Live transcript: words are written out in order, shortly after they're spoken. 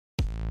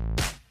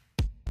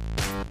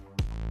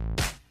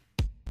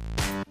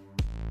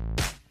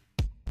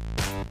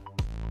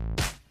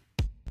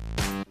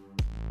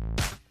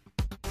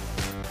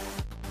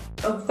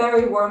A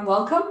very warm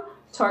welcome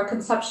to our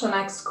Conception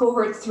X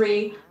Cohort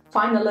 3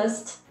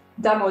 finalist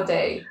demo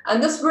day.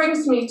 And this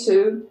brings me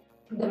to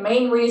the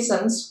main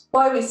reasons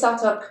why we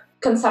set up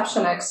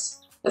Conception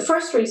X. The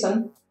first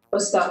reason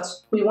was that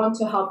we want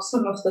to help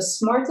some of the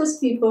smartest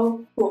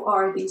people who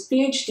are these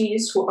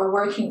PhDs who are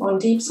working on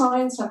deep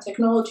science and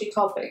technology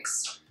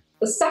topics.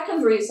 The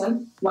second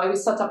reason why we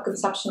set up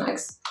Conception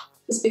X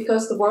is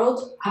because the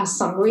world has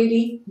some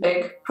really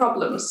big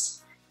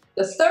problems.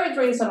 The third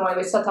reason why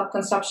we set up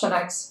Conception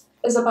X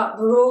is about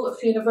the role of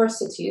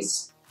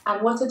universities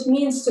and what it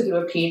means to do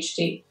a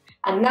PhD.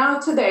 And now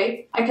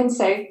today, I can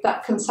say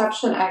that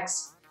Conception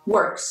X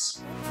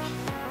works.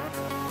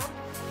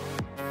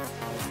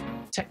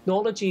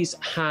 Technologies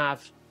are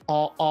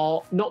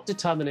not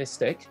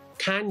deterministic,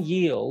 can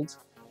yield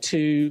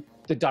to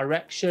the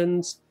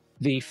directions,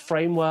 the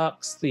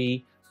frameworks,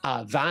 the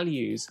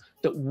values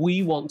that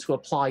we want to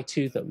apply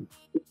to them.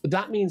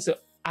 That means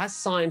that as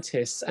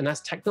scientists and as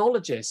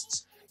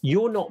technologists,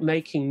 you're not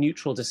making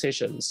neutral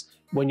decisions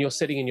when you're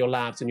sitting in your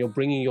labs and you're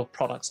bringing your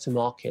products to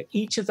market.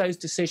 Each of those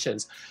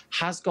decisions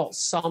has got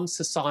some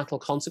societal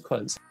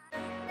consequence.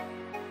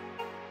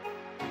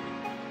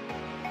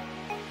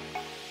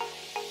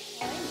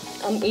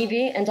 I'm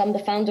Evie, and I'm the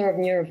founder of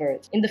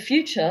Neurovert. In the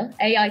future,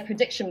 AI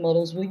prediction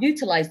models will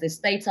utilize this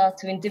data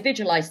to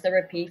individualize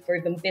therapy for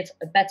even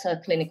better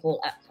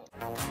clinical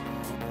outcomes.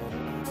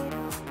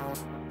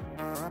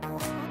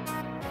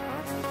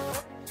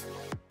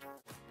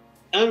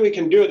 And we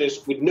can do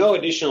this with no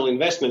additional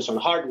investments on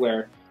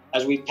hardware,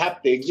 as we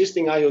tap the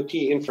existing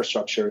IoT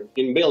infrastructure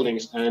in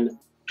buildings and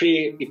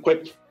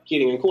pre-equipped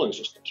heating and cooling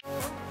systems.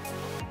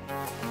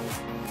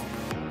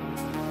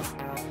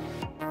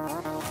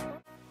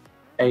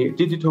 A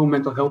digital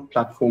mental health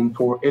platform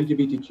for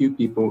LGBTQ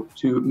people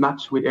to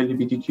match with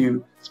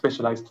LGBTQ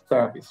specialized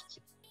therapists.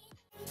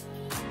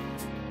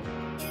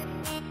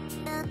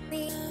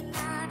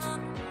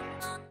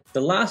 The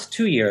last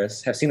 2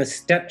 years have seen a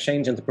step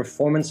change in the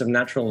performance of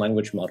natural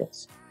language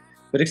models.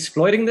 But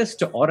exploiting this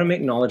to automate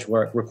knowledge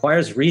work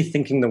requires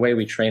rethinking the way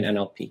we train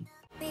NLP.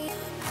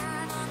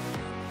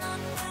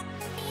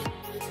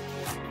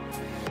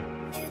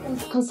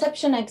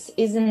 Conception X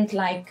isn't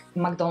like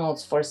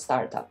McDonald's for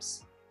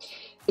startups.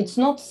 It's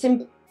not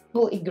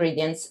simple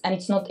ingredients and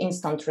it's not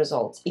instant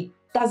results. It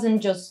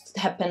doesn't just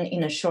happen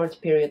in a short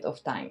period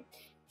of time.